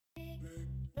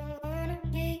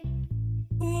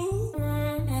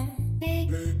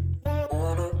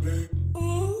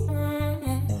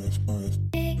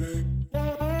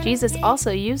Jesus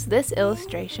also used this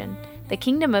illustration. The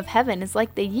kingdom of heaven is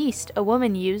like the yeast a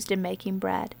woman used in making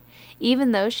bread.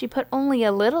 Even though she put only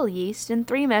a little yeast in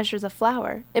 3 measures of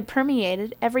flour, it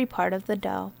permeated every part of the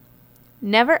dough.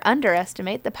 Never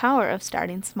underestimate the power of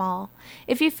starting small.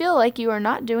 If you feel like you are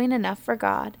not doing enough for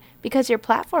God because your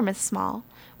platform is small,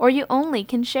 or you only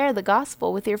can share the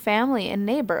gospel with your family and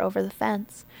neighbor over the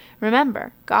fence,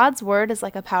 remember, God's word is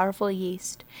like a powerful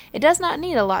yeast. It does not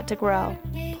need a lot to grow.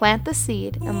 Plant the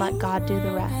seed and let God do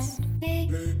the rest.